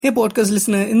Hey podcast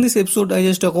listener, in this episode I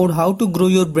just talk about how to grow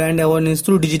your brand awareness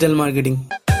through digital marketing.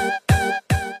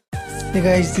 Hey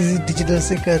guys, this is Digital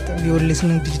Sikat and you're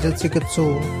listening to Digital Sikat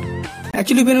Show.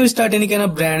 Actually, when we start any kind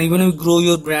of brand, even if you grow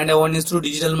your brand awareness through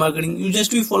digital marketing, you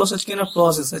just will follow such kind of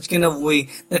process, such kind of way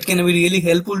that can be really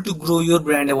helpful to grow your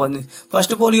brand awareness.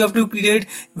 First of all, you have to create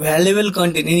valuable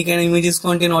content, any kind of images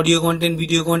content, audio content,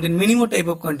 video content, many more type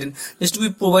of content. Just to be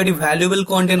providing valuable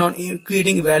content on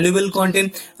creating valuable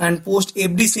content and post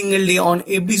every single day on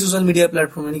every social media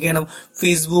platform, any kind of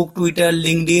Facebook, Twitter,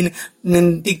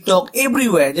 LinkedIn, TikTok,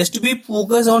 everywhere. Just to be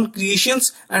focused on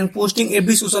creations and posting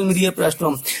every social media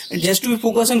platform. And just to be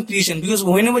focused on creation, because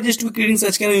whenever just to be creating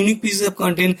such kind of unique pieces of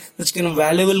content, such kind of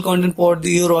valuable content for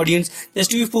your audience,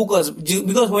 just to be focused,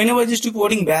 because whenever just to be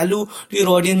providing value to your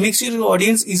audience, make sure your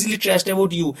audience easily trust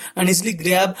about you and easily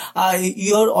grab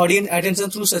your audience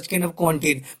attention through such kind of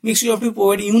content. Make sure you have to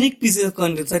provide unique pieces of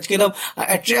content, such kind of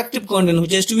attractive content,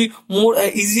 which has to be more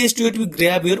easiest to be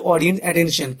grab your audience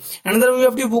attention. Another we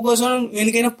have to focus on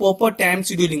any kind of proper time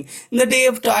scheduling. In the day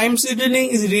of time scheduling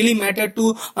is really matter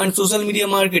to on social media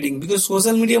marketing, because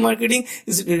social media marketing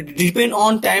is depend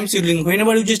on time scheduling.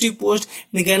 Whenever you just post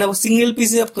any kind of a single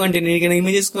piece of content, any kind of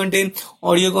images content,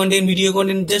 audio content, video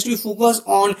content, just to focus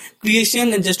on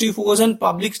creation and just to focus on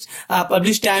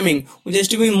publish timing, which is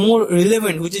to be more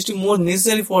relevant, which is to be more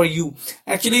necessary for you.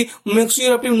 Actually, make sure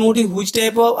you have to notice which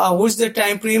type of which the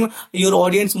time frame your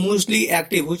audience mostly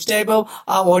active, which type of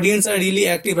audience are really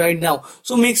active right now.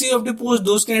 So make sure you have to post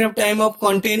those kind of time of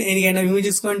content, any kind of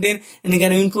images content, any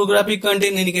kind of infographic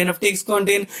content, any kind of text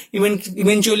content, even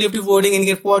eventually you have to providing any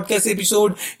kind of podcast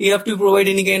episode, you have to provide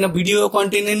any kind of video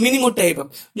content and many more type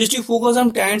of. Just to focus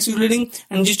on time scheduling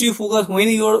and just to focus when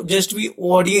your just be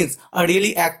audience are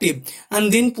really active,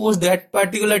 and then post that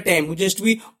particular time which just to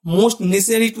be most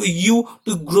necessary to you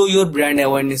to grow your brand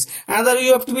awareness. Another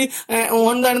you have to be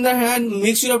on the other hand,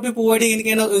 make sure you have to providing any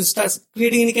kind of start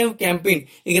creating any kind of campaign,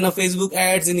 any kind of Facebook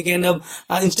ads, any kind of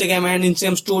Instagram and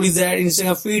Instagram stories ad,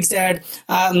 Instagram feeds ad,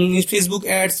 Facebook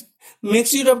ads. Make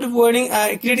sure you have to providing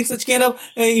creating such kind of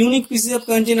unique pieces of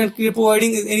content and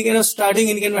providing any kind of starting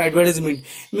any kind of advertisement,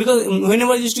 because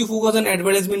whenever you just to focus on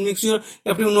advertisement, make sure you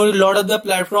have to know a lot of the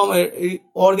platform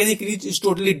organic reach is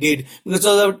totally dead, because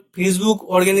of the Facebook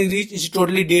organic reach is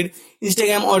totally dead,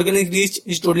 Instagram organic reach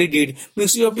is totally dead. Make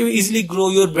sure you have to easily grow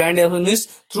your brand awareness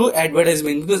through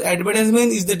advertisement, because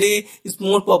advertisement is the day is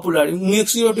more popular. Make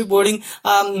sure you have to putting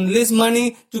less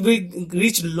money to be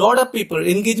reach lot of people,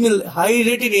 engagement, high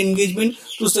rated engagement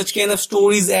to such kind of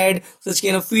stories ad, such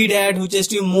kind of feed ad, which is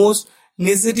the most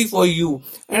necessity for you.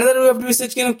 Another way have to be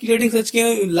such kind of creating such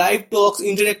kind of live talks,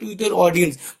 interact with your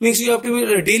audience. Make sure you have to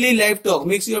be a daily live talk.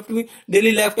 Make sure you have to be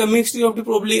daily live talk. Make sure you have to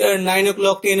probably 9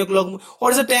 o'clock, 10 o'clock.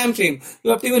 What is the time frame?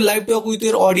 You have to be live talk with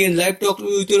your audience. Live talk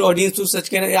with your audience to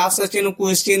such kind of ask such kind of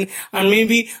question, and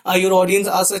maybe your audience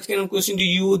ask such kind of question to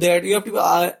you that you have to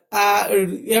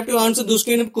you have to answer those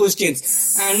kind of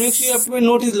questions. And make sure you have to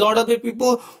notice a lot of the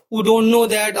people who don't know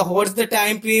that what's the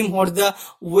time frame, what's the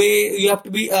way you have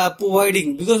to be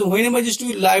providing, because whenever just to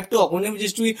be live talk, whenever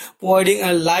just to be providing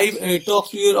a live talk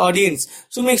to your audience,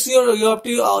 so make sure you have to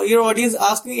your audience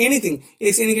asking anything.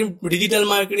 It's any kind of digital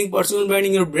marketing, personal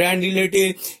branding, your brand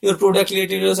related, your product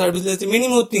related, your service related, many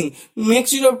more things. Make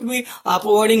sure you have to be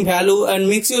providing value, and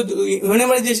make sure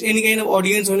whenever just any kind of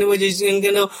audience, whenever just any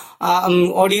kind of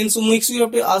audience, so make sure you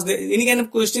have to ask any kind of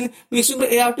question. Make sure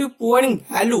you have to be providing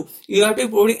value. You have to be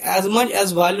providing as much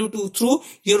as value to through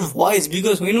your voice,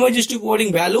 because whenever just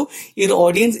providing value, your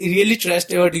audience really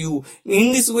trust about you.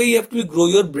 In this way, you have to grow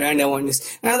your brand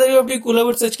awareness. Another, you have to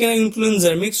collaborate such kind of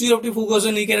influencer. Make sure you have to focus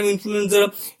on any kind of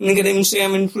influencer, any kind of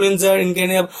Instagram influencer, any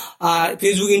kind of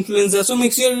Facebook influencer. So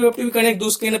make sure you have to connect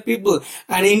those kind of people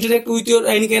and interact with your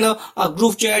any kind of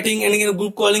group chatting, any kind of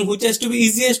group calling, which has to be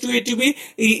easiest way to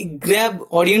be grab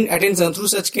audience attention through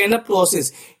such kind of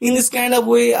process. In this kind of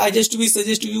way, I just to be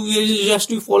suggest to you just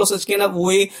to follow such kind of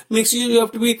way. Make sure you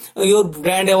have to be your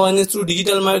brand awareness through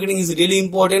digital marketing is really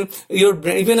important. Your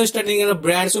brand, even if starting a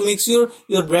brand, so make sure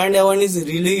your brand awareness is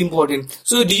really important.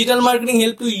 So digital marketing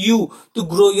help to you to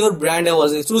grow your brand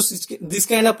awareness through this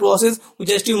kind of process, which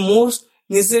is the most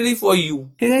necessary for you.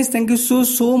 Hey guys, thank you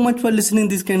so much for listening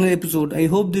this kind of episode. I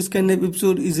hope this kind of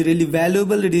episode is really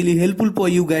valuable, really helpful for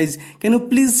you guys. Can you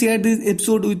please share this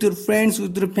episode with your friends,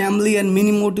 with your family, and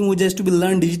many more things, just to be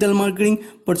learn digital marketing,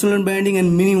 personal branding,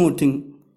 and many more things.